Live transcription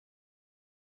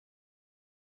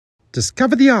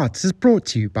Discover the Arts is brought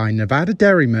to you by Nevada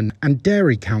Dairymen and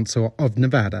Dairy Council of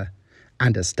Nevada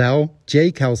and Estelle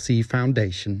J. Kelsey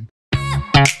Foundation.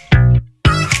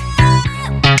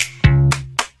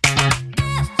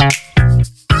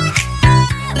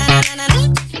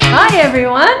 Hi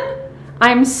everyone!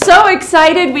 I'm so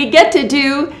excited we get to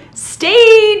do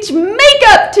stage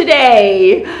makeup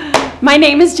today! My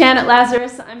name is Janet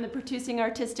Lazarus. I'm the Producing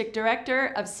Artistic Director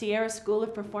of Sierra School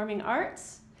of Performing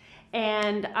Arts.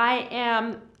 And I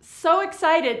am so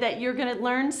excited that you're going to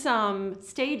learn some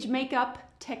stage makeup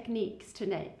techniques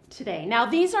today. Now,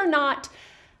 these are not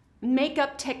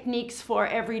makeup techniques for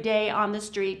every day on the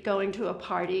street, going to a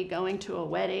party, going to a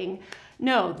wedding.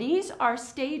 No, these are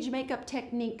stage makeup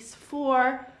techniques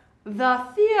for the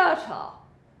theater,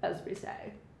 as we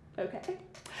say. Okay?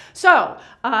 So,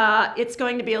 it's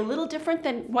going to be a little different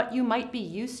than what you might be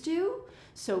used to,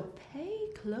 so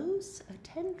pay close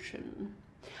attention.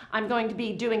 I'm going to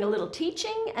be doing a little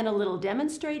teaching and a little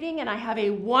demonstrating, and I have a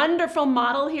wonderful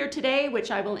model here today,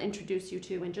 which I will introduce you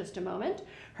to in just a moment.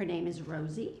 Her name is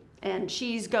Rosie, and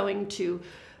she's going to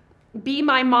be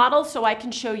my model so I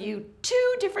can show you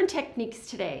two different techniques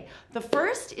today. The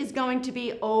first is going to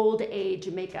be old age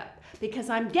makeup, because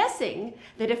I'm guessing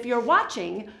that if you're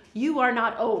watching, you are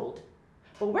not old.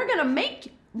 But we're gonna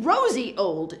make Rosie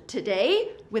old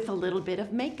today with a little bit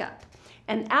of makeup.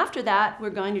 And after that,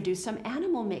 we're going to do some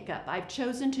animal makeup. I've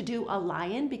chosen to do a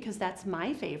lion because that's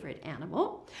my favorite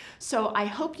animal. So I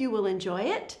hope you will enjoy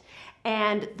it.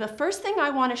 And the first thing I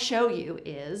want to show you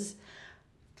is,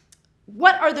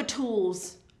 what are the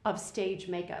tools of stage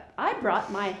makeup? I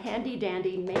brought my handy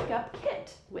dandy makeup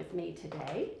kit with me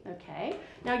today, okay?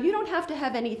 Now you don't have to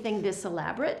have anything this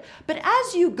elaborate, but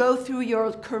as you go through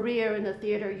your career in the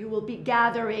theater, you will be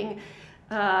gathering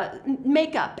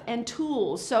makeup and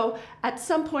tools. So at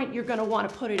some point you're going to want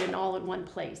to put it all in one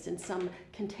place in some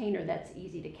container that's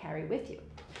easy to carry with you.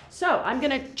 So I'm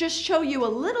going to just show you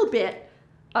a little bit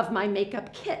of my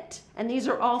makeup kit. And these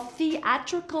are all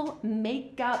theatrical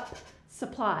makeup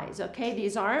supplies, okay?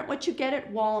 These aren't what you get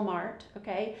at Walmart,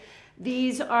 okay?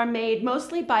 These are made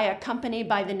mostly by a company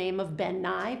by the name of Ben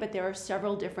Nye, but there are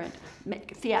several different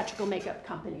theatrical makeup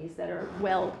companies that are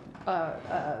well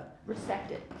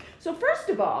respected. So first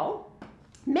of all,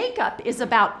 makeup is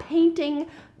about painting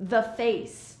the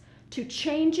face to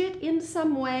change it in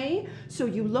some way so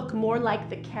you look more like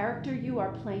the character you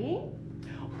are playing,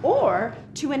 or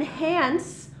to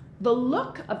enhance the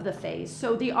look of the face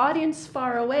so the audience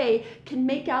far away can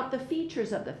make out the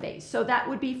features of the face. So that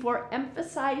would be for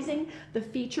emphasizing the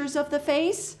features of the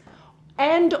face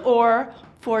and or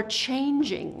for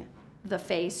changing the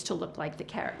face to look like the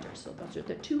character. So those are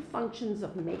the two functions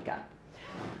of makeup.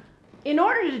 In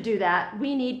order to do that,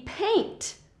 we need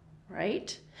paint,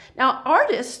 right? Now,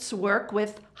 artists work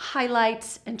with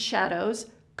highlights and shadows,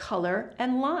 color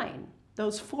and line.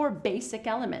 Those four basic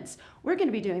elements. We're going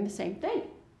to be doing the same thing.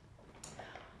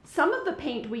 Some of the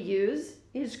paint we use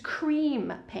is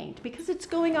cream paint because it's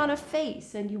going on a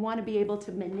face and you want to be able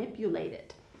to manipulate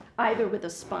it, either with a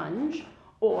sponge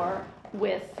or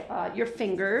with your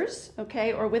fingers,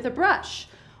 okay, or with a brush.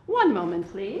 One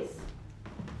moment, please.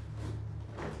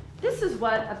 This is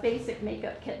what a basic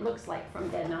makeup kit looks like from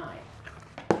Ben Nye.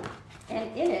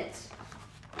 And in it,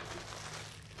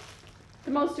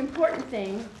 the most important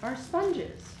thing are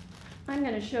sponges. I'm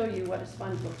going to show you what a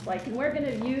sponge looks like, and we're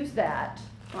going to use that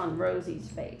on Rosie's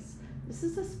face. This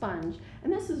is a sponge,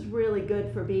 and this is really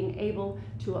good for being able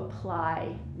to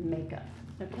apply makeup,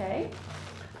 okay?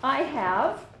 I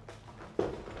have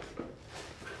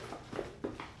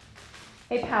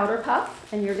a powder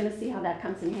puff, and you're going to see how that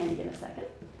comes in handy in a second.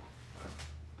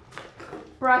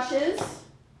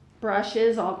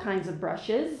 Brushes, all kinds of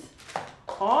brushes,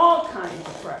 all kinds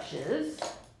of brushes,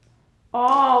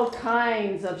 all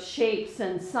kinds of shapes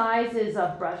and sizes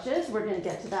of brushes. We're going to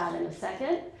get to that in a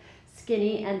second.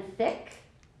 Skinny and thick,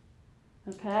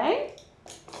 okay?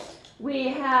 We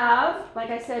have,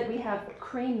 like I said, we have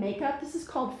cream makeup. This is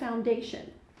called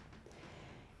foundation.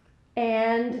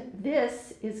 And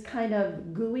this is kind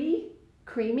of gooey,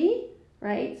 creamy,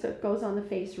 right? So it goes on the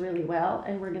face really well,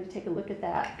 and we're going to take a look at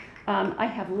that. I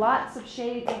have lots of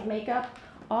shades of makeup,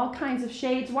 all kinds of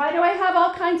shades. Why do I have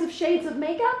all kinds of shades of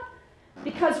makeup?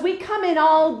 Because we come in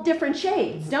all different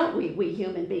shades, don't we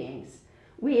human beings?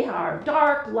 We are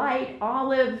dark, light,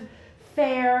 olive,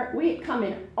 fair. We come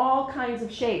in all kinds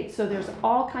of shades, so there's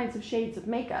all kinds of shades of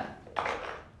makeup.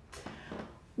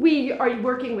 We are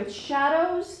working with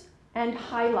shadows and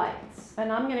highlights,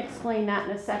 and I'm going to explain that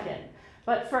in a second.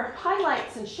 But for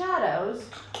highlights and shadows,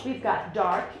 we've got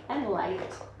dark and light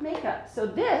makeup. So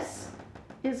this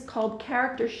is called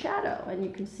character shadow, and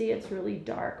you can see it's really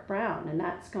dark brown, and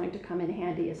that's going to come in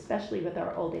handy, especially with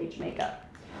our old age makeup.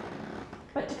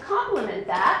 But to complement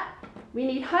that, we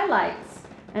need highlights,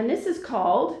 and this is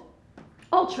called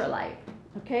ultralight.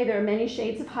 Okay, there are many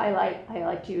shades of highlight. I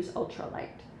like to use ultralight.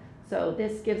 So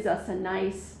this gives us a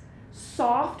nice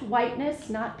soft whiteness,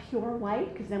 not pure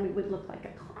white, because then we would look like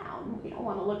a clown. We don't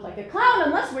want to look like a clown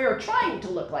unless we are trying to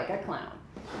look like a clown.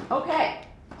 Okay,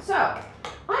 so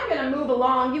I'm going to move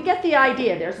along. You get the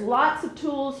idea. There's lots of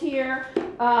tools here.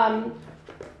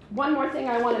 One more thing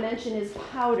I want to mention is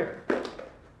powder.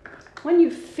 When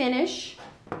you finish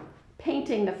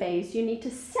painting the face, you need to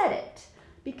set it,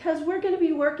 because we're going to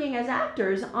be working as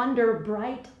actors under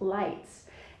bright lights.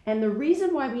 And the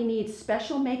reason why we need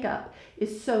special makeup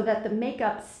is so that the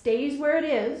makeup stays where it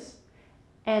is,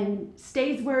 and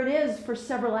stays where it is for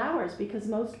several hours, because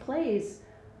most plays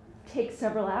take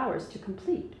several hours to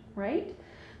complete, right?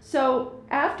 So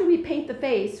after we paint the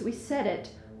face, we set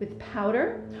it with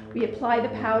powder. We apply the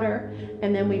powder,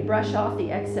 and then we brush off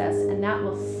the excess, and that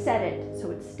will set it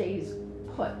so it stays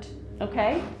put,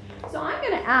 okay? So I'm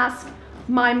going to ask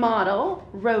my model,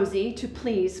 Rosie, to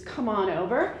please come on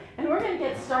over, and we're going to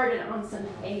get started on some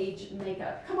age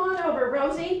makeup. Come on over,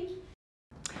 Rosie.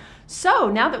 So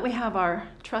now that we have our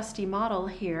trusty model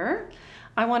here,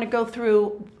 I want to go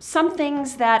through some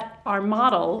things that our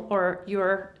model or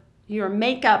your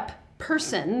makeup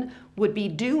person would be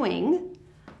doing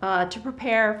to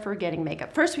prepare for getting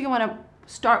makeup. First, we want to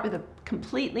start with a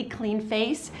completely clean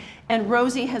face, and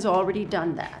Rosie has already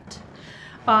done that.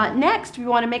 Next, we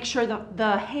want to make sure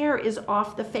the hair is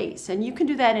off the face, and you can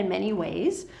do that in many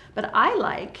ways, but I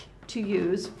like to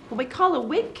use what we call a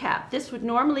wig cap. This would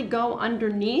normally go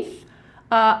underneath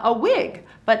a wig,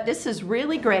 but this is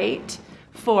really great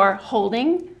for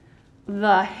holding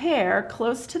the hair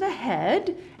close to the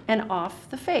head and off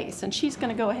the face. And she's going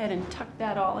to go ahead and tuck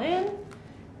that all in,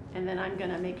 and then I'm going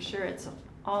to make sure it's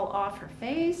all off her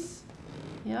face.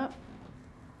 Yep.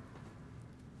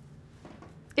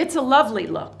 It's a lovely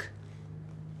look.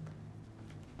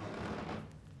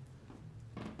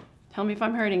 Tell me if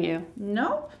I'm hurting you.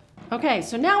 Nope. Okay,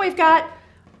 so now we've got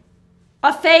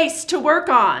a face to work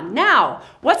on. Now,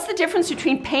 what's the difference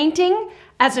between painting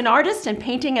as an artist and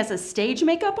painting as a stage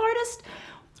makeup artist?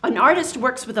 An artist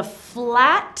works with a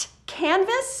flat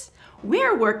canvas.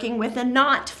 We're working with a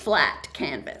not flat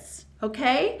canvas,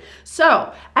 okay?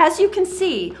 So, as you can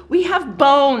see, we have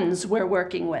bones we're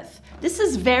working with. This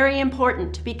is very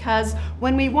important because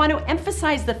when we want to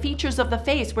emphasize the features of the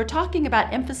face, we're talking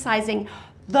about emphasizing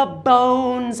the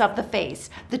bones of the face,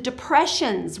 the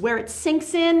depressions, where it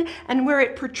sinks in and where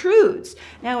it protrudes.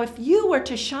 Now, if you were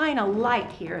to shine a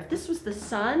light here, if this was the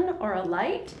sun or a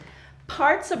light,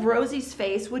 parts of Rosie's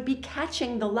face would be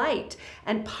catching the light,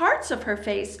 and parts of her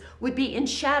face would be in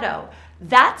shadow.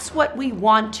 That's what we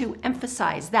want to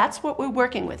emphasize. That's what we're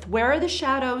working with. Where are the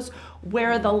shadows?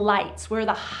 Where are the lights? Where are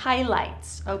the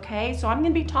highlights? Okay, so I'm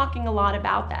going to be talking a lot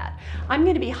about that. I'm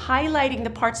going to be highlighting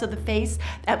the parts of the face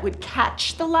that would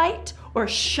catch the light or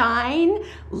shine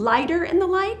lighter in the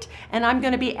light, and I'm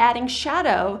going to be adding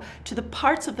shadow to the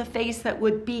parts of the face that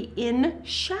would be in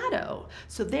shadow.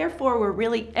 So therefore, we're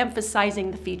really emphasizing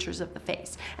the features of the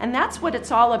face. And that's what it's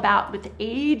all about with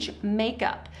age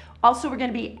makeup. Also, we're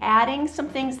going to be adding some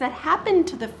things that happen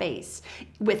to the face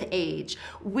with age.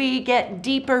 We get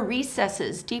deeper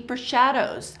recesses, deeper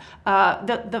shadows.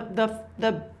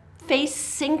 The face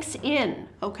sinks in,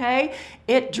 okay?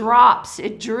 It drops,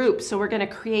 it droops. So we're going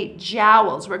to create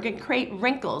jowls. We're going to create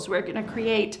wrinkles. We're going to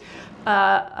create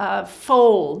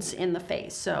folds in the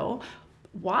face. So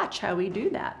watch how we do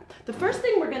that. The first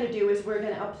thing we're going to do is we're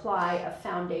going to apply a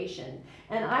foundation.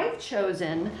 And I've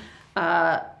chosen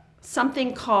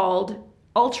something called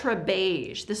Ultra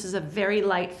Beige. This is a very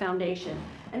light foundation.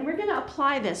 And we're going to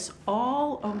apply this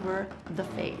all over the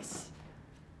face.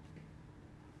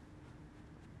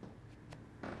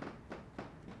 And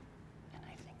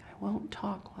I think I won't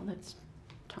talk while it's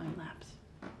time lapse.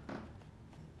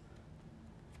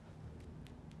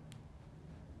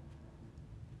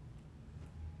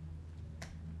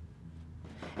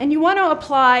 And you want to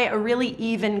apply a really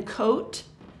even coat.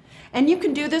 And you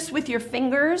can do this with your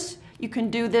fingers. You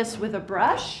can do this with a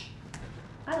brush.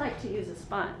 I like to use a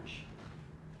sponge.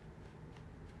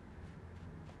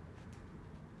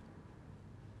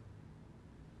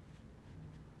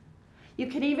 You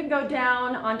can even go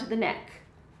down onto the neck.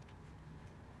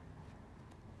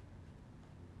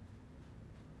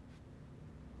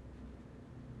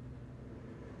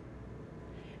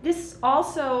 This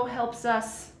also helps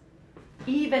us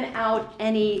even out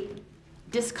any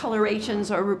discolorations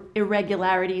or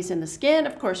irregularities in the skin.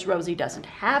 Of course, Rosie doesn't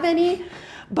have any,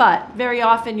 But very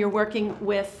often you're working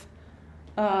with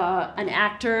an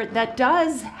actor that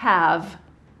does have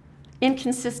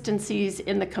inconsistencies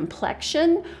in the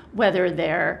complexion, whether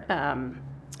they're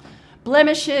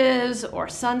blemishes or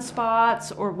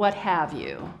sunspots or what have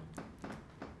you.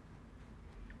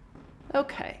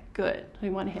 Okay, good. We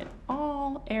want to hit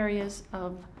all areas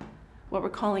of what we're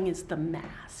calling is the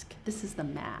mask. This is the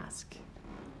mask.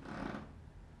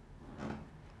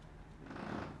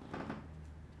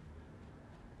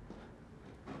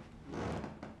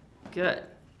 Good.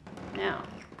 Now,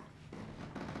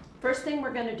 first thing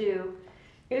we're going to do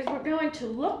is we're going to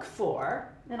look for,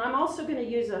 and I'm also going to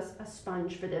use a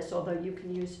sponge for this, although you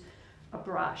can use a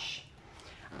brush.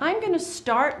 I'm going to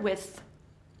start with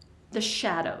the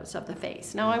shadows of the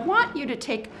face. Now I want you to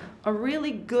take a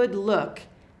really good look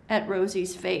at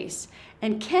Rosie's face.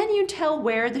 And can you tell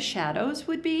where the shadows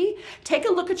would be? Take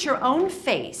a look at your own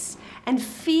face and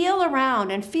feel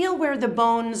around and feel where the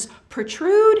bones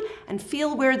protrude and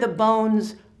feel where the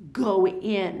bones go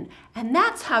in. And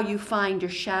that's how you find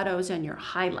your shadows and your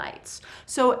highlights.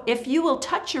 So if you will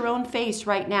touch your own face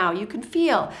right now, you can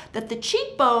feel that the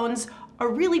cheekbones are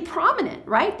really prominent,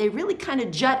 right? They really kind of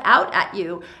jut out at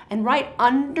you. And right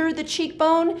under the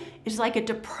cheekbone is like a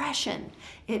depression.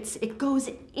 It goes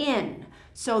in.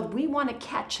 So we want to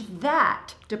catch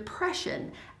that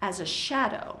depression as a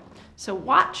shadow. So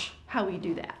watch how we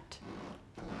do that.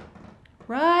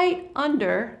 Right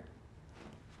under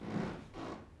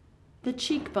the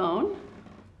cheekbone.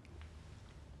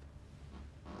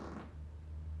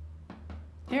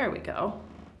 There we go.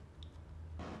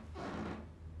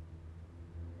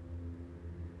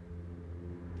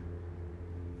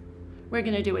 We're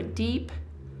going to do a deep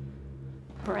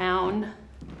brown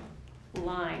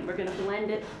line. We're going to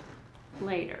blend it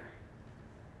later.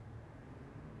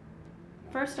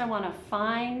 First, I want to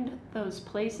find those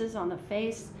places on the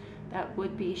face that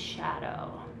would be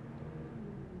shadow.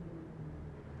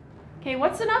 Okay,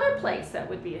 what's another place that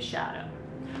would be a shadow?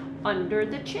 Under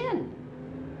the chin.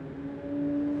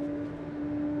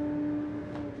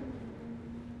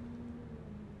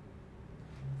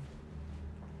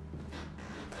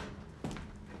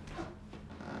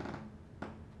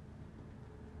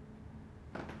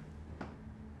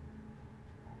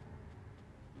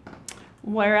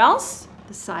 Where else?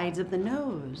 The sides of the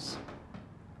nose.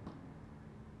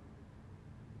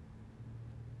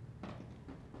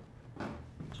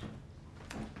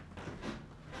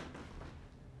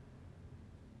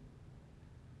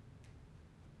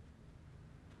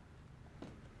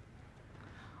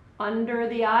 Under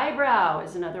the eyebrow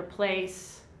is another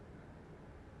place.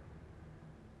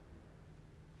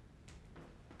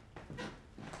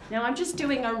 Now I'm just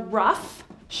doing a rough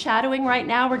shadowing right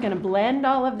now. We're going to blend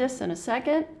all of this in a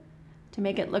second to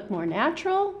make it look more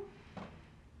natural.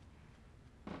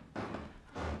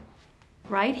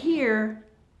 Right here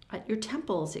at your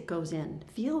temples it goes in.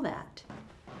 Feel that.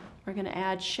 We're going to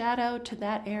add shadow to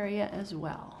that area as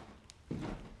well.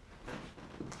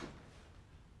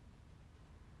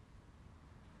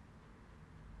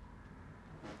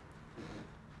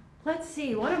 Let's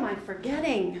see, what am I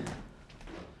forgetting?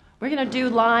 We're going to do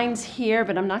lines here,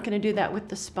 but I'm not going to do that with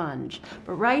the sponge.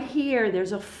 But right here,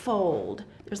 there's a fold.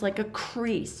 There's like a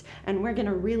crease, and we're going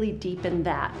to really deepen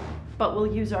that, but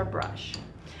we'll use our brush.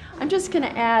 I'm just going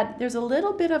to add, there's a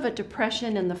little bit of a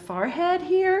depression in the forehead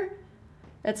here.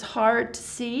 That's hard to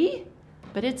see,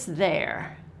 but it's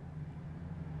there.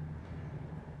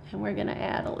 And we're going to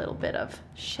add a little bit of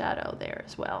shadow there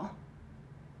as well.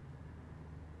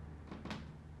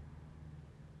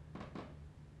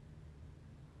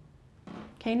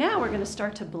 Okay, now we're going to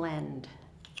start to blend.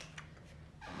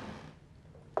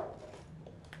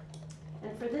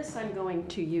 And for this, I'm going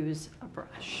to use a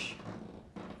brush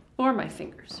or my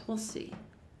fingers. We'll see.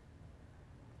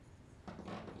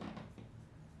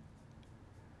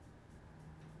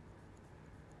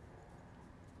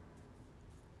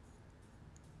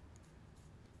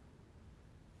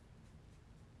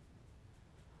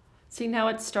 See, now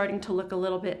it's starting to look a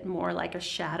little bit more like a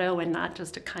shadow and not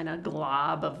just a kind of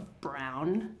glob of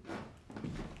brown.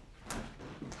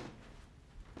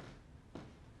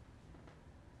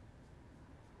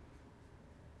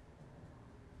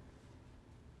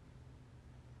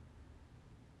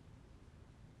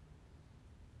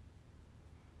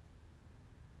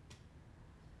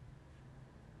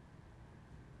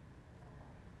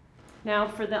 Now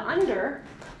for the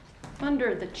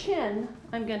under the chin,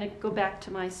 I'm going to go back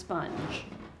to my sponge.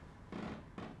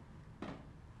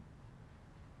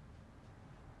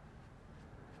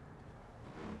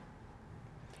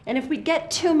 And if we get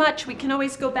too much, we can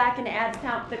always go back and add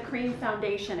the cream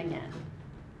foundation again.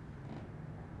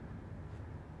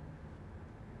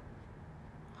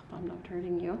 I'm not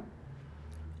hurting you.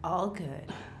 All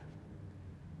good.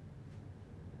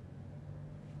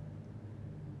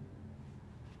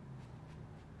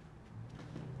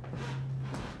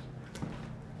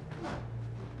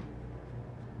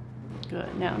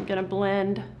 Good. Now I'm going to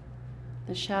blend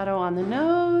the shadow on the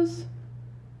nose.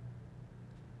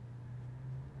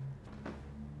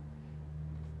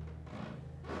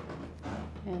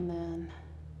 And then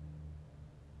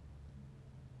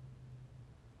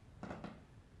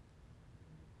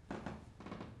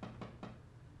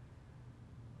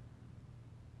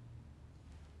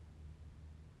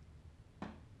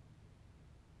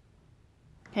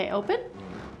okay, open.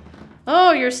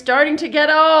 Oh, you're starting to get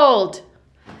old.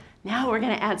 Now we're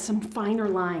going to add some finer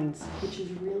lines, which is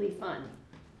really fun.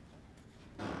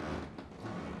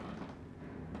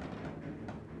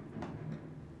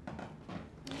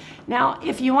 Now,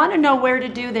 if you want to know where to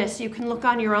do this, you can look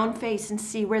on your own face and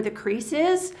see where the crease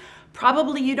is.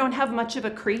 Probably you don't have much of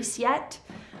a crease yet,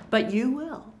 but you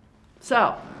will.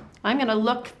 So I'm going to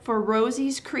look for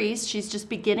Rosie's crease. She's just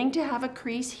beginning to have a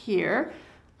crease here.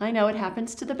 I know it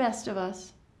happens to the best of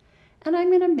us. And I'm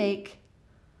going to make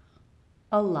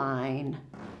a line.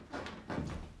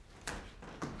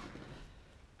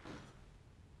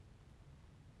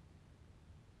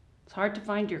 It's hard to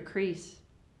find your crease.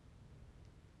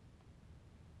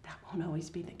 That won't always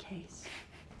be the case.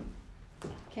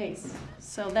 Okay,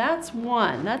 so that's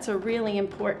one. That's a really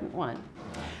important one.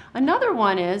 Another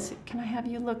one is, can I have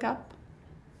you look up?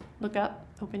 Look up,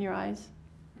 open your eyes,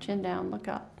 chin down, look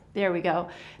up. There we go.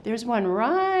 There's one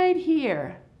right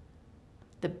here.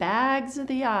 The bags of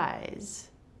the eyes.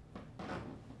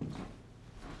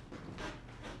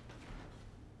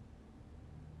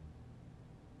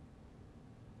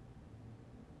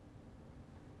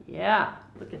 Yeah,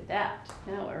 look at that.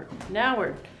 Now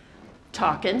we're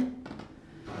talking.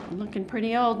 I'm looking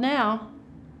pretty old now.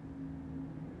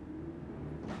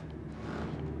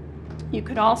 You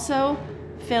could also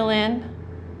fill in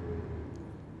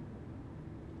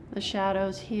the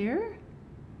shadows here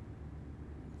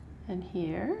and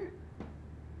here.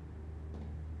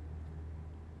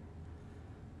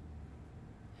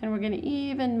 And we're going to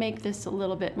even make this a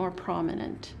little bit more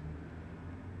prominent.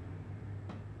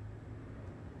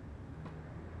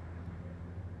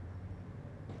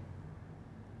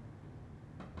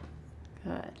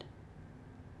 Good.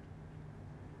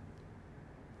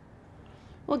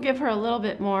 We'll give her a little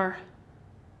bit more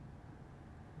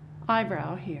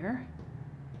eyebrow here.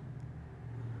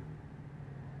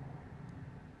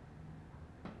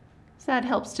 So that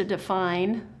helps to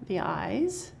define the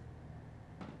eyes.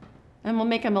 And we'll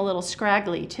make them a little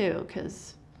scraggly too,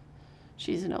 because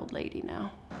she's an old lady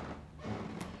now.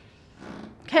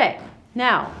 Okay,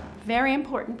 now, very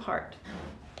important part.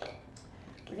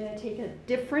 We're going to take a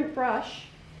different brush,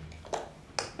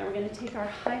 and we're going to take our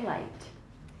highlight.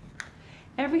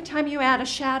 Every time you add a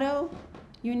shadow,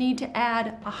 you need to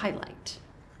add a highlight.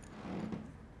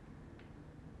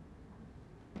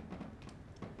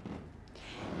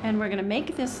 And we're going to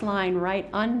make this line right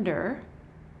under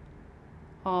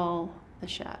all the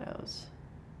shadows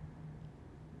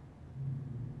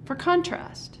for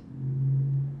contrast.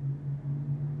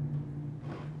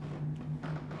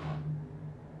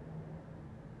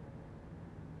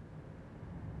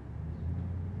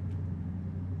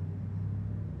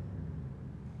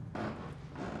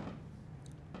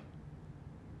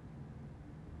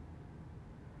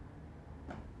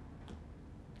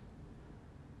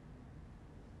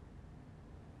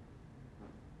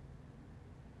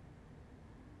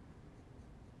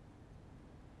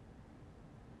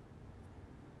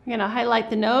 We're going to highlight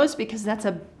the nose because that's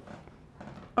a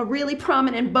really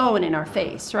prominent bone in our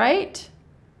face, right?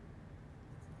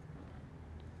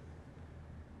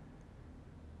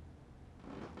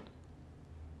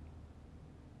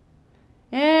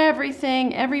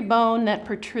 Everything, every bone that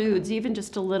protrudes, even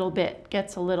just a little bit,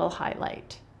 gets a little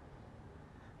highlight.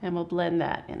 And we'll blend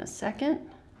that in a second.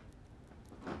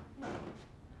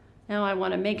 Now I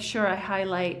want to make sure I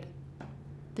highlight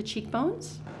the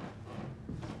cheekbones.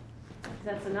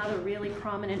 That's another really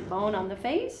prominent bone on the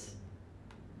face.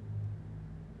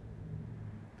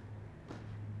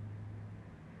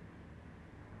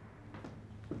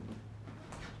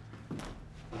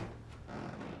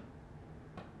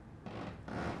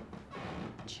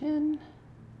 Chin.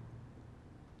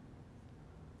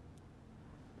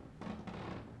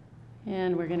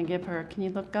 And we're going to give her, can you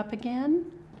look up again?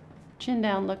 Chin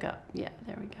down, look up. Yeah,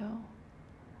 there we go.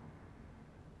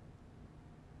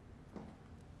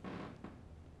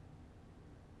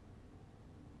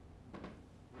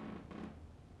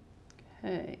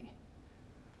 Okay.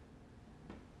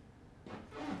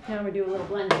 Now we do a little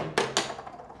blending.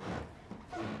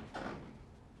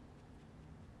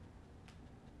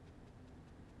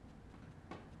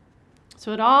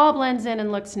 So it all blends in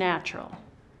and looks natural.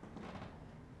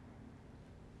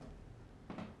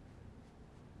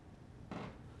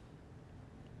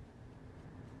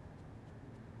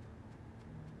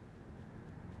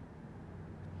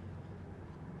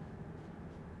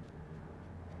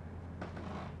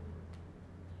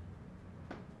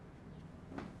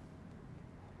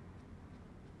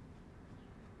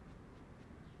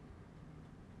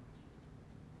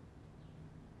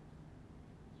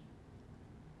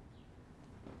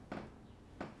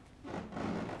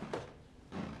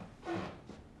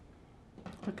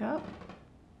 Look up.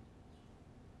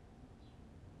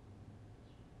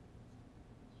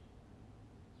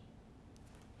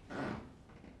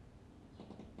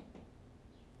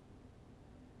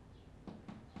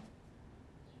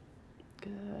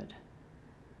 Good.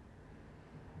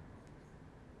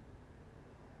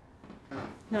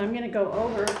 Now I'm going to go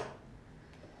over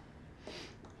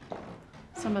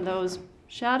some of those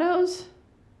shadows.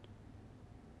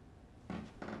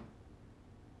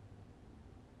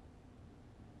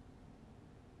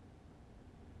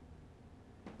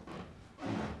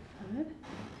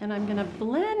 And I'm going to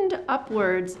blend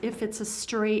upwards if it's a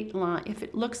straight line. If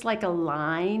it looks like a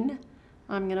line,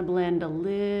 I'm going to blend a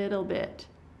little bit.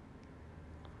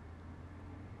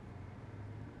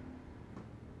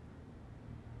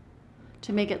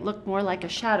 To make it look more like a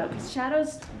shadow, because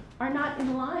shadows are not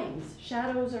in lines.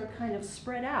 Shadows are kind of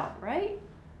spread out, right?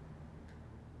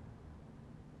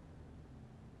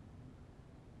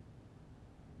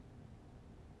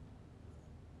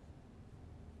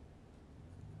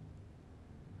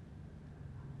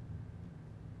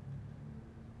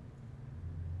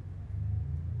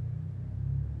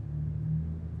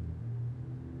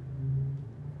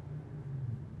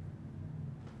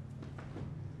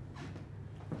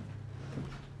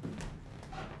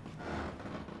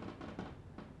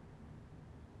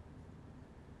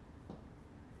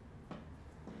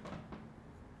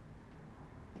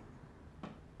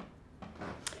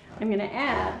 I'm going to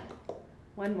add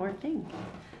one more thing.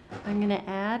 I'm going to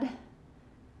add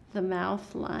the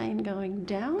mouth line going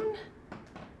down.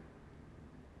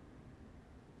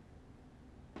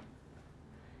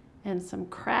 And some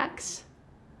cracks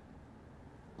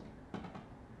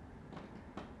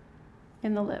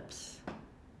in the lips.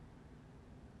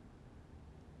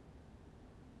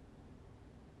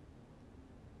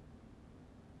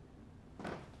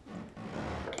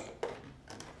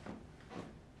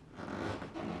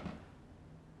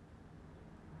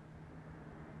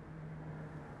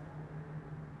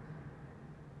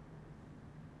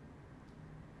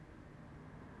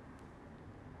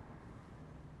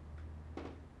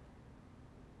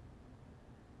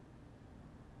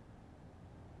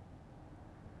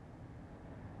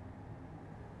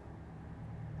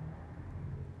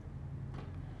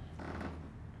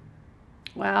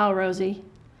 Wow, Rosie,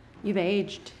 you've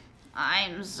aged.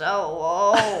 I'm so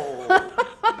old.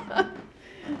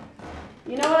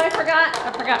 You know what I forgot?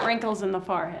 I forgot wrinkles in the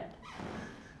forehead.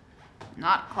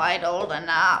 Not quite old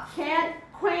enough. Can't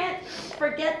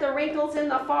forget the wrinkles in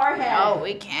the forehead. No,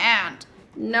 we can't.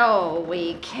 No,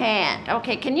 we can't.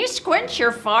 Okay, can you squinch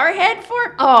your forehead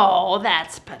for? Oh,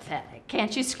 that's pathetic.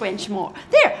 Can't you squinch more?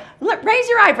 There, look, raise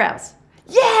your eyebrows.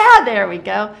 Yeah, there we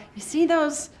go. You see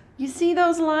those? You see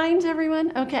those lines,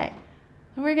 everyone? Okay,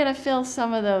 we're gonna fill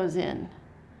some of those in.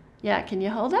 Yeah, can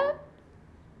you hold that?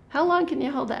 How long can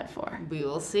you hold that for? We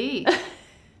will see.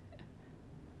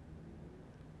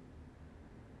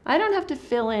 I don't have to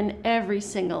fill in every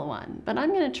single one, but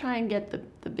I'm gonna try and get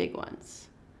the big ones.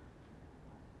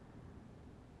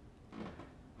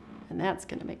 And that's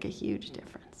gonna make a huge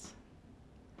difference.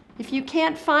 If you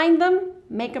can't find them,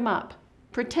 make them up.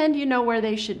 Pretend you know where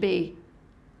they should be.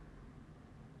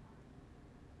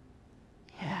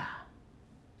 Yeah.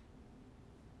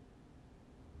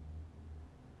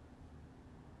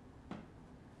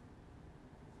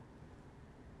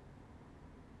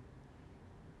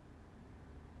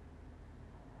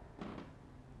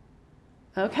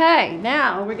 Okay,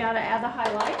 now we gotta add the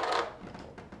highlight.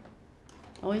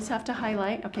 Always have to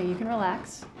highlight. Okay, you can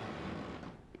relax.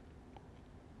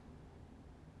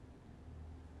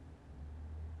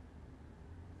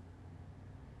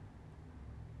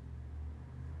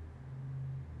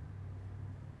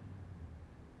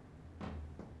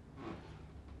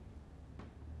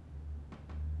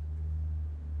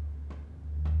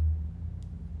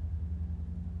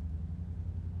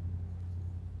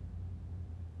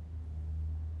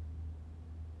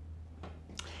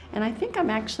 And I think I'm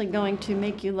actually going to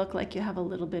make you look like you have a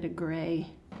little bit of gray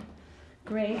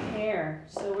hair.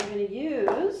 So we're going to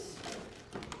use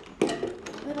a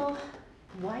little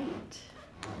white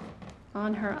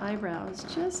on her eyebrows,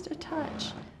 just a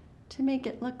touch, to make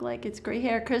it look like it's gray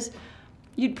hair, because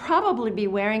you'd probably be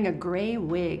wearing a gray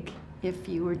wig if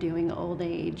you were doing old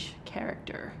age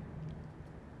character.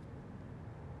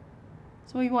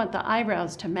 So we want the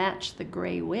eyebrows to match the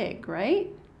gray wig, right?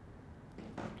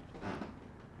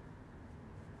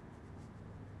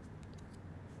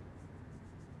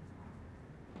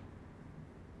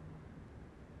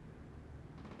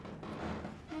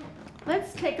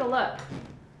 Let's take a look.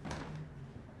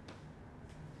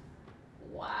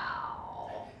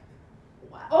 Wow.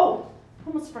 Wow. Oh,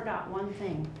 almost forgot one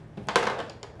thing.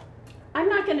 I'm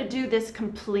not going to do this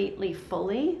completely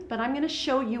fully, but I'm going to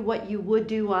show you what you would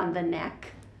do on the neck.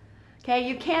 Okay,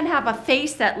 you can't have a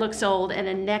face that looks old and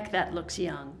a neck that looks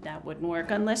young. That wouldn't work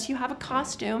unless you have a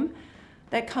costume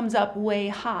that comes up way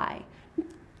high.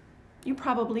 You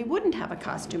probably wouldn't have a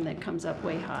costume that comes up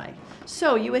way high.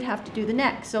 So you would have to do the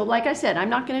neck. So like I said, I'm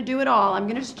not going to do it all. I'm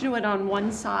going to just do it on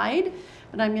one side,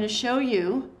 but I'm going to show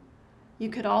you. You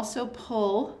could also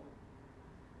pull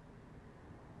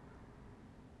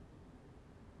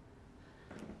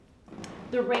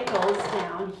the wrinkles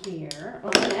down here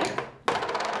on the neck.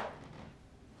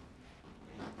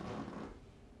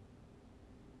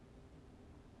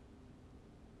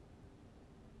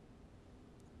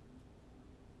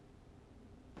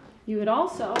 You would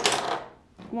also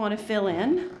want to fill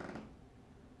in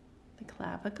the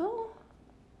clavicle.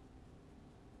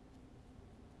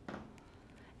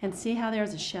 And see how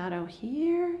there's a shadow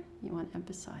here? You want to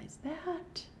emphasize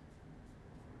that.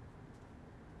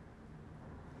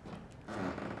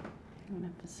 You want to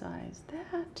emphasize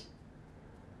that.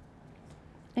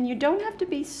 And you don't have to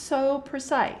be so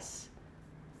precise,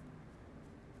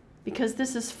 because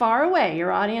this is far away.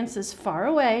 Your audience is far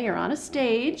away. You're on a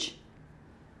stage.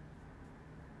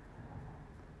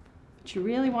 But you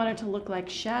really want it to look like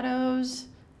shadows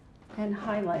and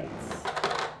highlights.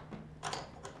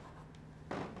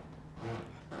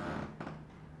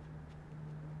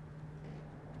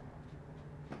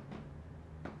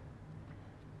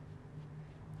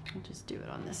 I'll just do it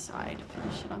on this side,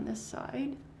 finish it on this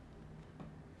side.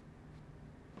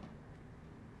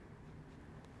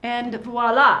 And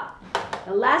voila!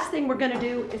 The last thing we're going to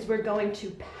do is we're going to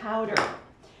powder.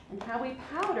 And how we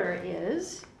powder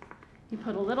is you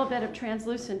put a little bit of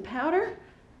translucent powder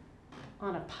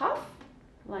on a puff,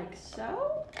 like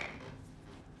so.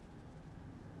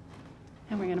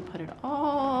 And we're going to put it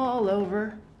all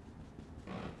over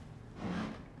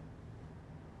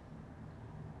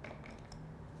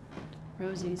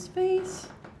Rosie's face.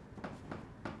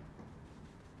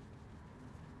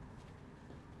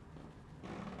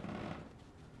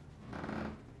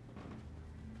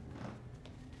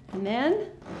 And then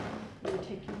you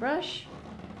take your brush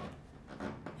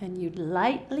and you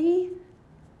lightly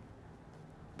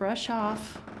brush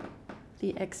off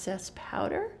the excess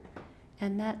powder,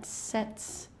 and that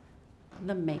sets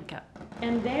the makeup.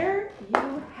 And there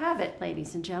you have it,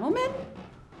 ladies and gentlemen.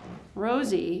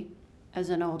 Rosie as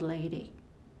an old lady.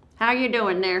 How you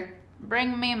doing there?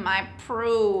 Bring me my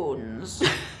prunes.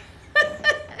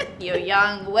 You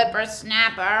young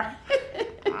whippersnapper.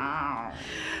 Oh.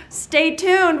 Stay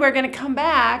tuned. We're going to come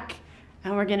back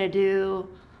and we're going to do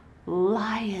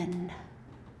lion.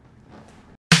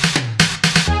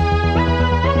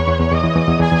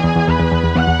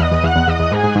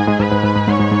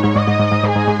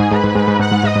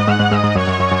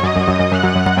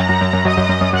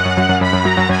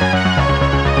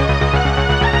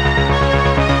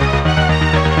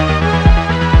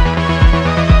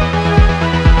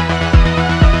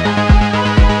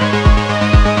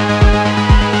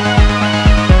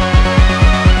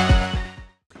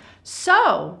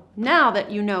 So now that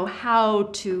you know how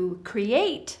to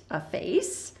create a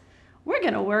face, we're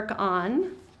going to work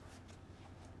on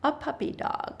a puppy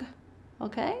dog,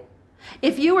 okay?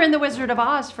 If you were in The Wizard of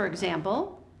Oz, for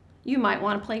example, you might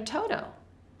want to play Toto.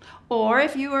 Or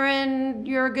if you were in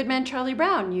You're a Good Man, Charlie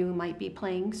Brown, you might be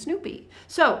playing Snoopy.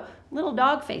 So little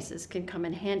dog faces can come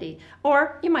in handy.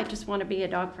 Or you might just want to be a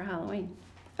dog for Halloween.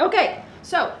 Okay,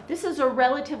 so this is a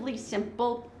relatively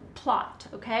simple plot,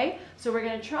 okay? So we're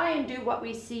going to try and do what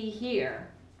we see here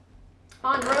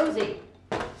on Rosie.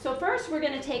 So first we're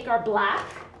going to take our black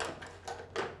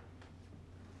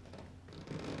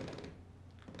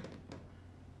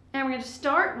and we're going to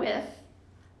start with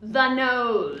the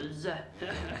nose.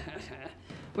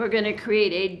 We're going to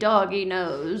create a doggy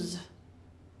nose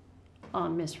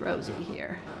on Miss Rosie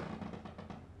here.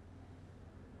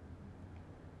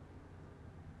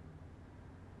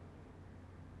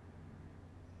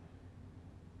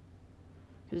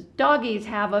 Because doggies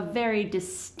have a very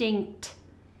distinct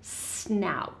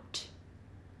snout.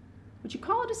 Would you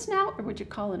call it a snout or would you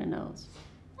call it a nose?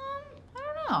 I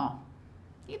don't Oh,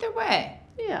 either way.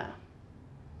 Yeah.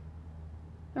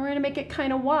 And we're going to make it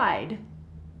kind of wide.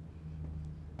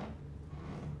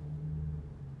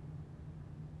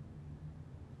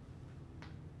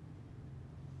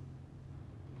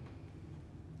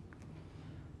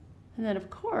 And then, of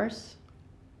course,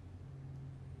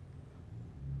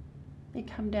 they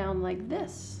come down like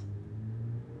this.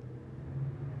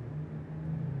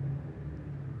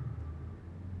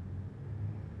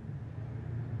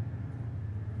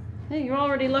 Hey, you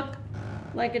already look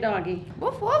like a doggy.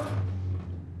 Woof, woof.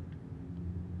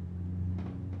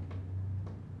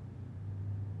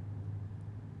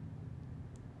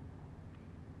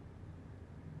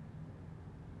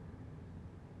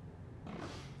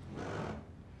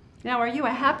 Now, are you a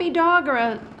happy dog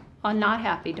or a not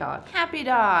happy dog? Happy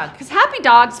dog. Because happy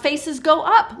dogs' faces go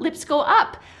up, lips go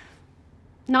up.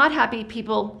 Not happy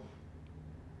people,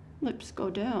 lips go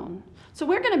down. So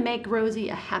we're going to make Rosie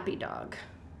a happy dog.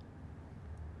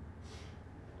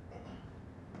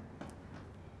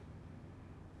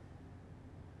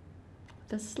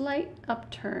 The slight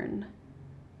upturn.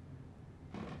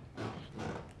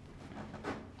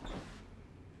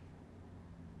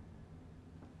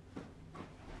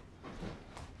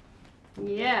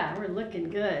 Yeah, we're looking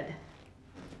good.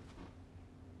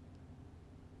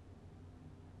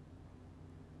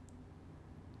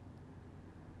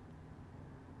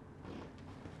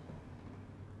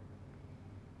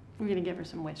 We're going to give her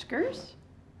some whiskers.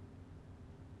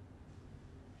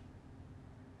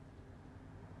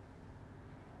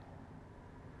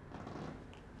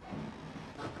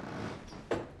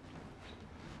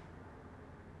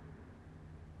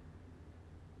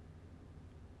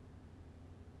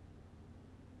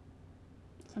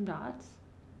 Some dots.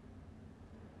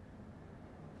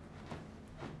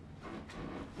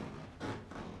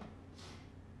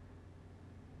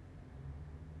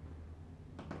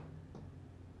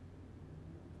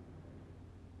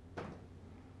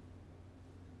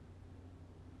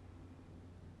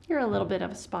 You're a little bit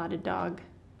of a spotted dog.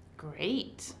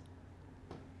 Great.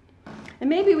 And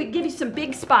maybe we give you some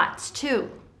big spots too.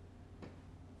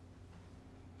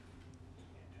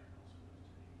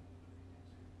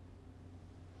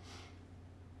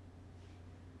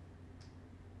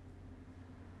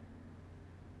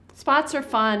 Spots are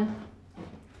fun.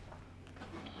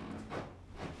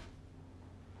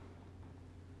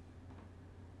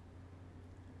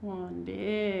 One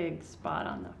big spot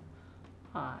on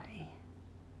the eye.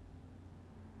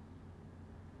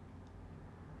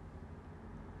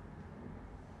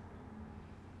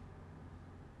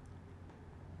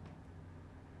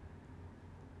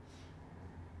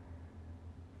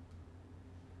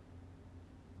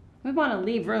 We want to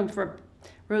leave room for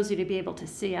Rosie to be able to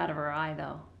see out of her eye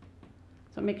though.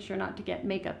 So make sure not to get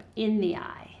makeup in the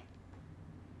eye.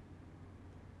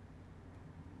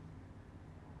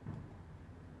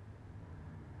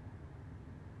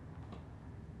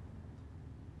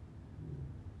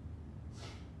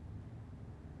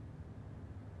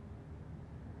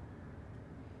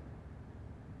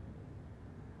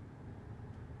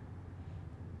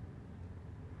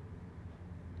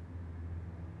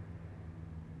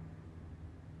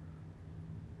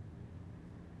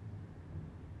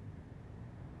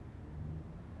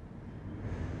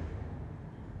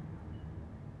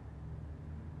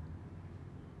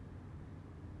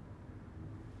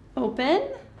 Open.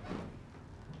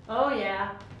 Oh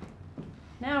yeah.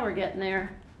 Now we're getting there.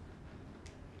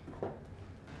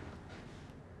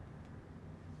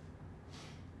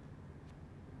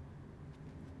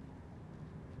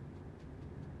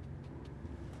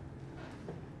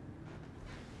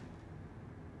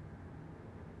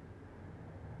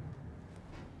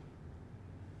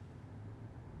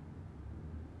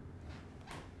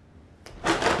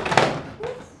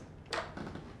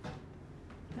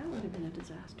 That would have been a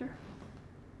disaster.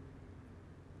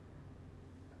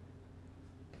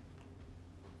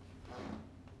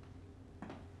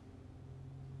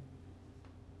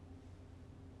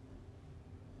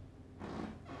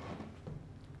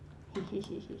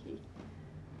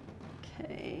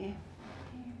 Okay.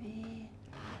 Maybe.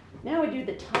 Now we do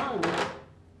the tongue.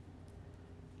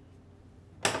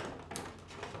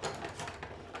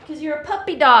 Because you're a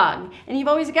puppy dog and you've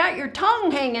always got your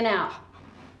tongue hanging out.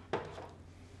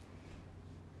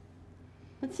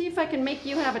 Let's see if I can make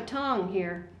you have a tongue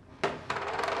here.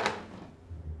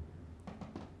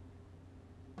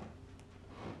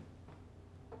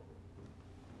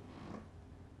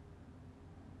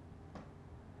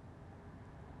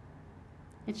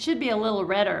 It should be a little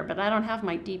redder, but I don't have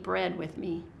my deep red with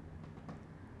me.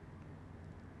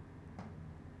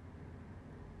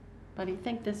 But I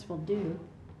think this will do.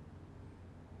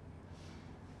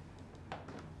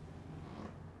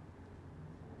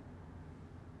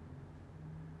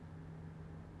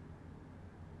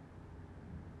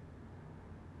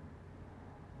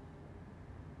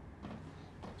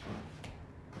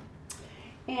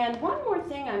 And one more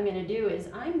thing I'm going to do is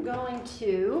I'm going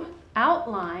to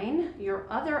outline your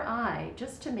other eye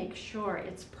just to make sure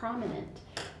it's prominent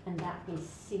and that we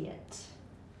see it.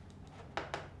 So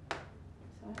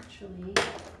actually,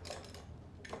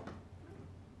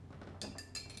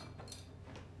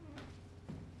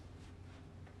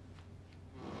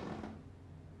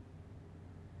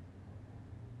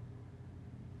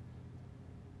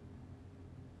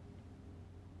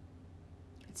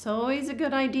 it's always a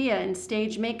good idea in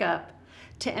stage makeup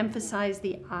to emphasize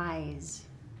the eyes.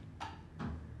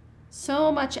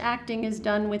 So much acting is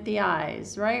done with the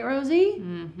eyes, right, Rosie?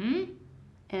 Mm-hmm.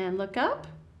 And look up.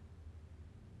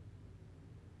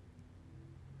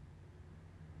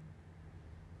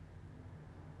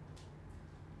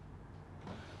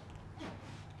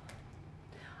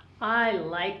 I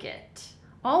like it.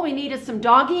 All we need is some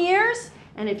doggy ears,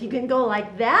 and if you can go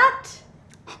like that,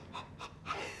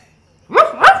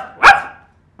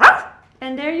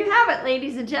 and there you have it,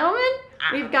 ladies and gentlemen.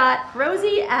 We've got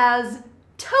Rosie as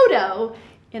Toto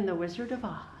in The Wizard of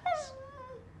Oz.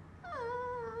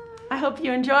 I hope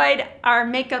you enjoyed our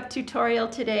makeup tutorial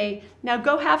today. Now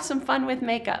go have some fun with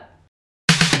makeup.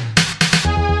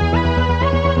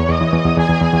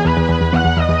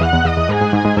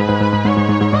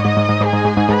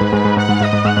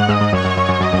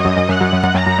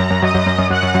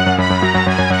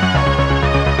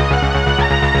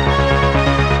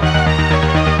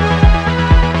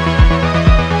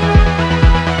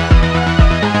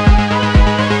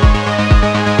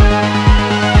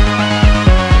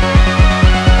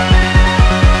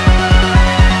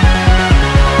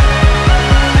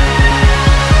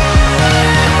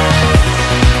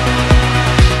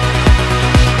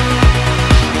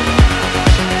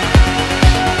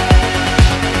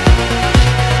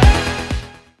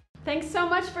 Thanks so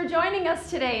much for joining us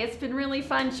today. It's been really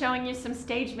fun showing you some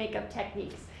stage makeup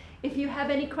techniques. If you have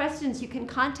any questions, you can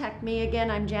contact me. Again,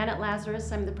 I'm Janet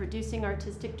Lazarus. I'm the Producing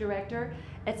Artistic Director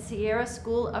at Sierra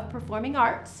School of Performing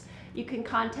Arts. You can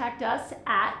contact us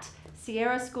at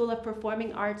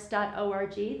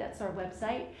sierraschoolofperformingarts.org. That's our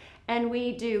website. And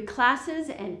we do classes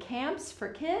and camps for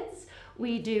kids.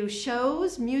 We do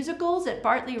shows, musicals at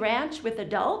Bartley Ranch with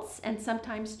adults and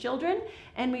sometimes children.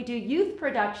 And we do youth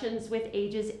productions with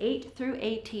ages 8 through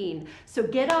 18. So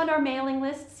get on our mailing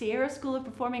list,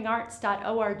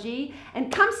 sierraschoolofperformingarts.org,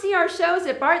 and come see our shows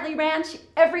at Bartley Ranch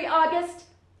every August.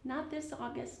 Not this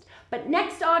August, but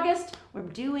next August, we're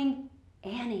doing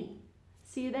Annie.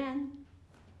 See you then.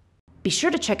 Be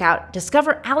sure to check out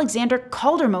Discover Alexander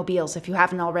Calder Mobiles if you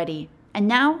haven't already. And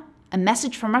now, a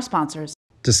message from our sponsors.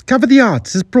 Discover the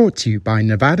Arts is brought to you by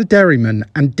Nevada Dairymen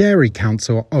and Dairy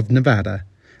Council of Nevada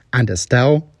and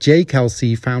Estelle J.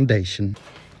 Kelsey Foundation.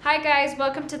 Hi guys,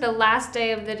 welcome to the last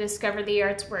day of the Discover the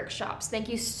Arts workshops. Thank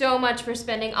you so much for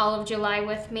spending all of July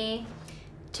with me.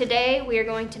 Today we are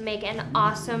going to make an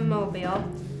awesome mobile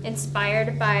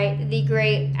inspired by the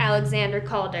great Alexander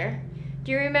Calder.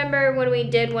 Do you remember when we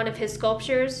did one of his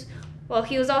sculptures? Well,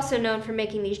 he was also known for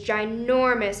making these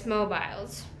ginormous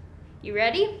mobiles. You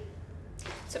ready?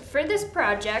 So for this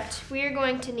project, we are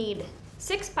going to need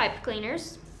 6 pipe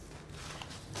cleaners,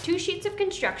 2 sheets of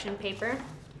construction paper,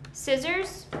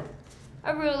 scissors,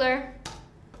 a ruler,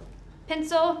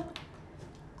 pencil,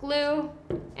 glue,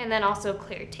 and then also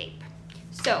clear tape.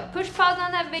 So push pause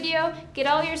on that video, get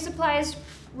all your supplies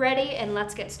ready, and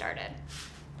let's get started.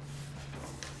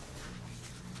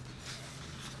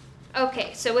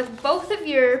 Okay, so with both of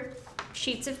your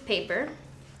sheets of paper,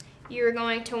 you're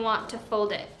going to want to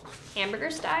fold it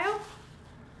hamburger style,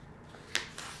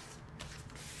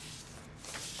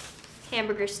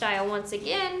 hamburger style once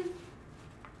again,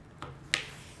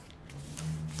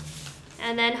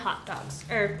 and then hot dogs,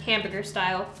 or hamburger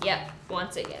style, yep,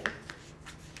 once again.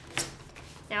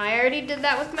 Now I already did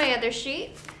that with my other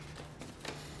sheet,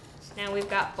 so now we've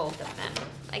got both of them,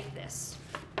 like this.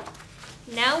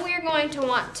 Now we're going to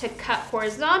want to cut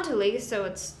horizontally, so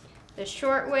it's the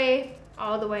short way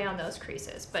all the way on those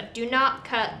creases, but do not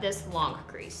cut this long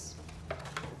crease.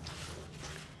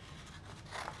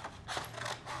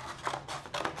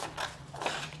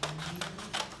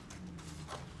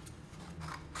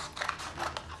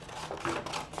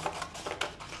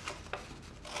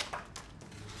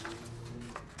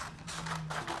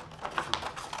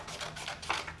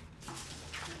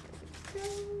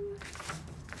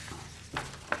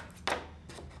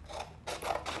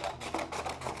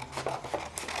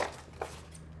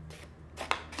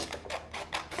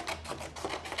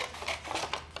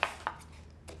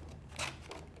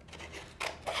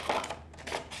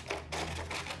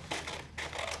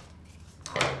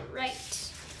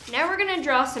 Now we're going to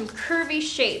draw some curvy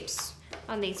shapes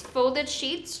on these folded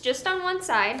sheets, just on one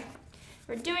side.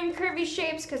 We're doing curvy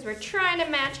shapes because we're trying to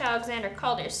match Alexander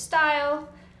Calder's style.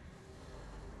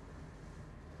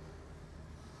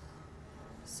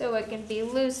 So it can be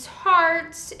loose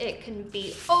hearts, it can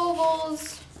be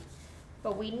ovals,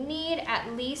 but we need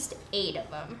at least 8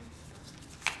 of them.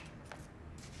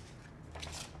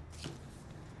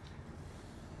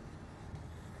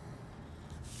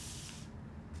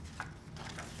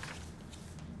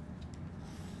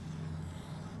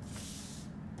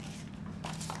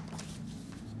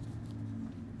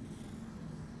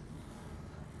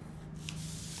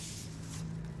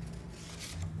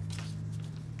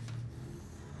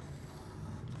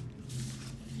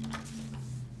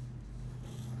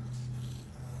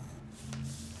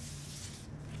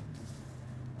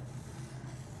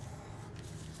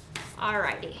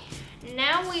 Alrighty,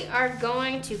 now we are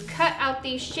going to cut out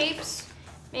these shapes,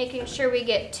 making sure we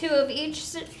get 2 of each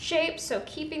shape, so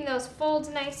keeping those folds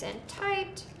nice and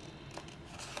tight.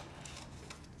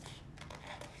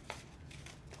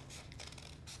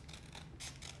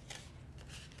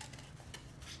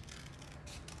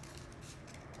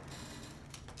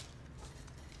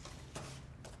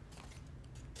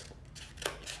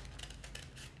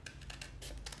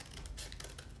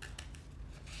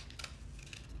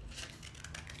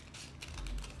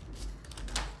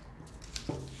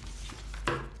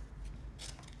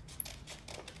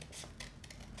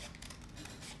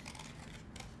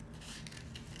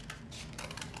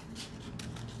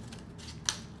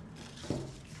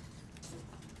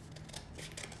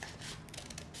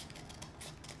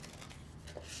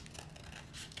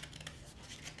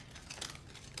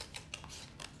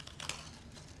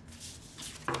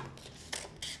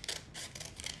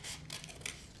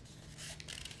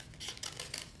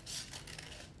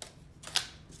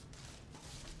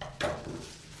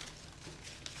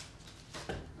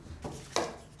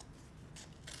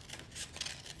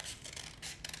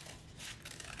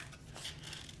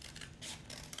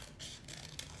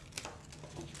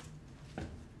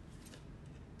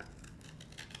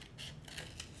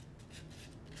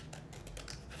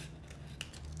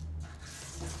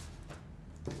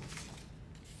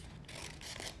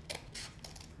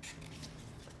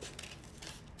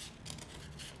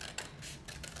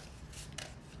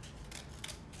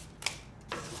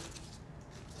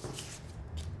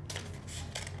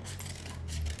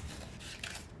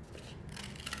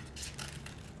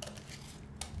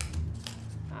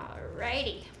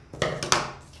 Alrighty,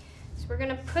 so we're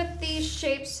gonna put these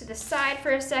shapes to the side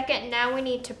for a second. Now we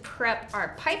need to prep our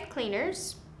pipe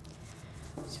cleaners.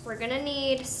 So we're gonna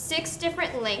need 6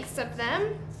 different lengths of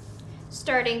them,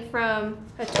 starting from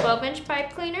a 12-inch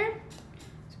pipe cleaner,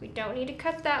 so we don't need to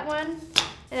cut that one,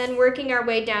 and then working our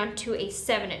way down to a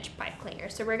 7-inch pipe cleaner.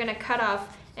 So we're gonna cut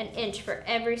off 1 inch for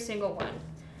every single one.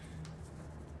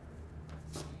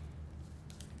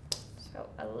 So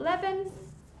 11.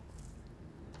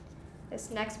 This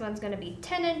next one's gonna be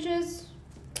 10 inches.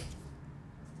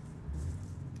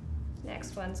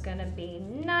 Next one's gonna be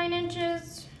 9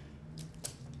 inches.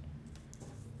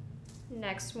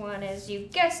 Next one is, you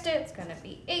guessed it, it's gonna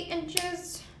be 8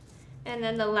 inches. And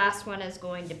then the last one is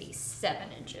going to be 7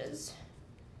 inches.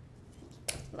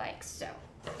 Like so.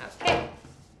 Okay.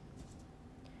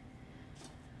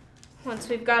 Once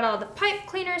we've got all the pipe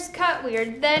cleaners cut, we are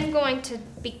then going to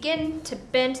begin to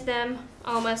bend them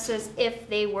almost as if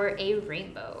they were a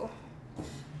rainbow.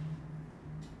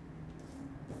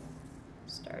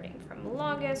 Starting from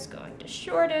longest, going to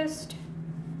shortest,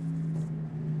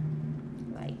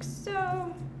 like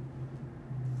so.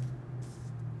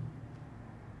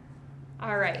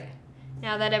 All right,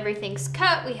 now that everything's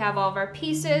cut, we have all of our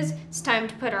pieces. It's time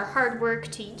to put our hard work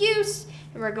to use,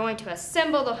 and we're going to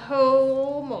assemble the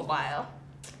whole mobile.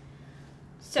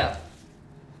 So,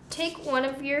 take one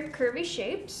of your curvy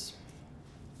shapes,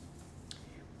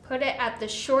 put it at the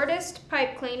shortest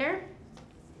pipe cleaner,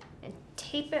 and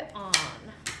tape it on.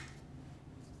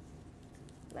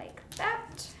 Like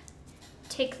that.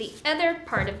 Take the other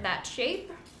part of that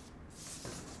shape,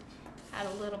 add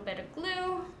a little bit of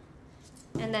glue,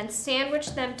 and then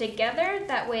sandwich them together.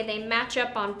 That way they match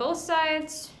up on both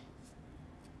sides,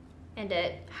 and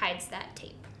it hides that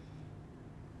tape.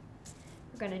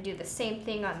 We're going to do the same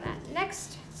thing on that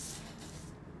next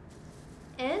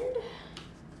end.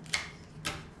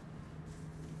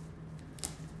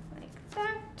 Like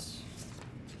that.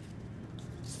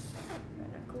 I'm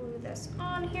going to glue this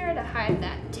on here to hide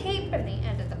that tape at the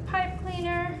end of the pipe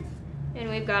cleaner. And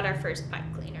we've got our first pipe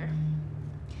cleaner.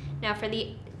 Now for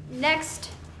the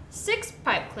next 6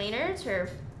 pipe cleaners, or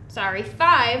sorry,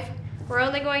 5, we're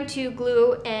only going to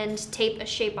glue and tape a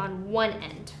shape on one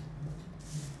end.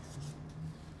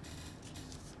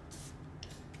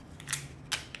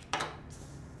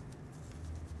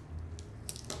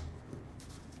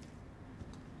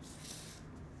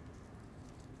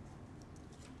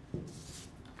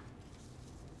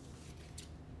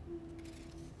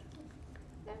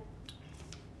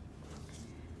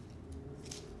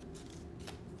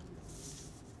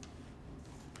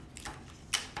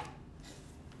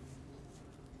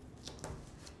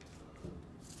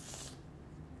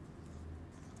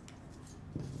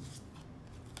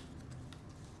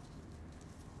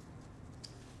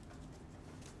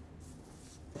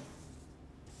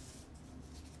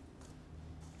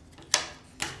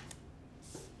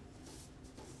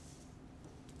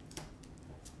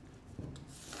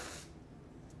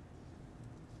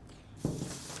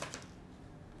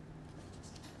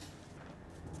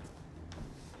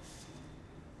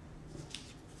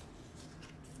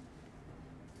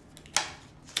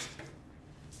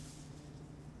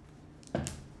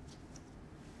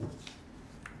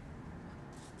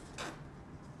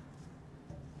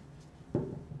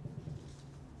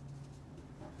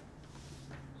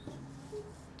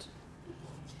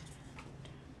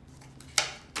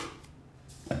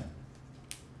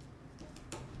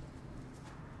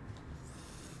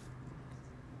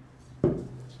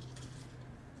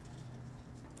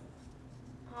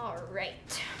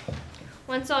 right.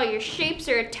 Once all your shapes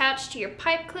are attached to your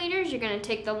pipe cleaners, you're going to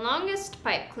take the longest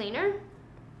pipe cleaner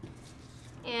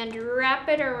and wrap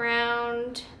it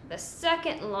around the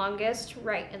second longest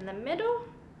right in the middle.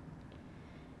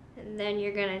 And then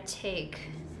you're going to take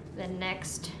the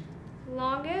next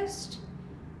longest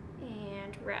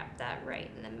and wrap that right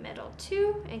in the middle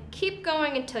too, and keep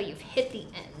going until you've hit the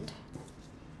end.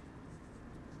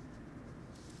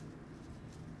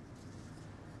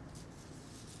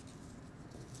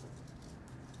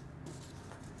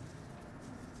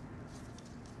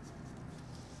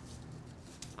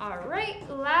 All right,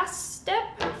 last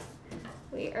step.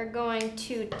 We are going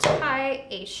to tie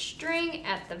a string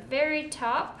at the very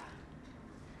top.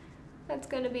 That's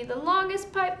going to be the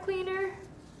longest pipe cleaner.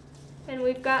 And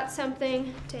we've got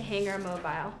something to hang our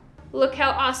mobile. Look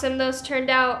how awesome those turned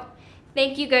out.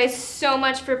 Thank you guys so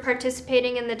much for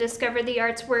participating in the Discover the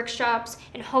Arts workshops,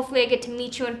 and hopefully I get to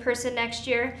meet you in person next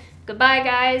year. Goodbye,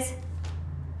 guys.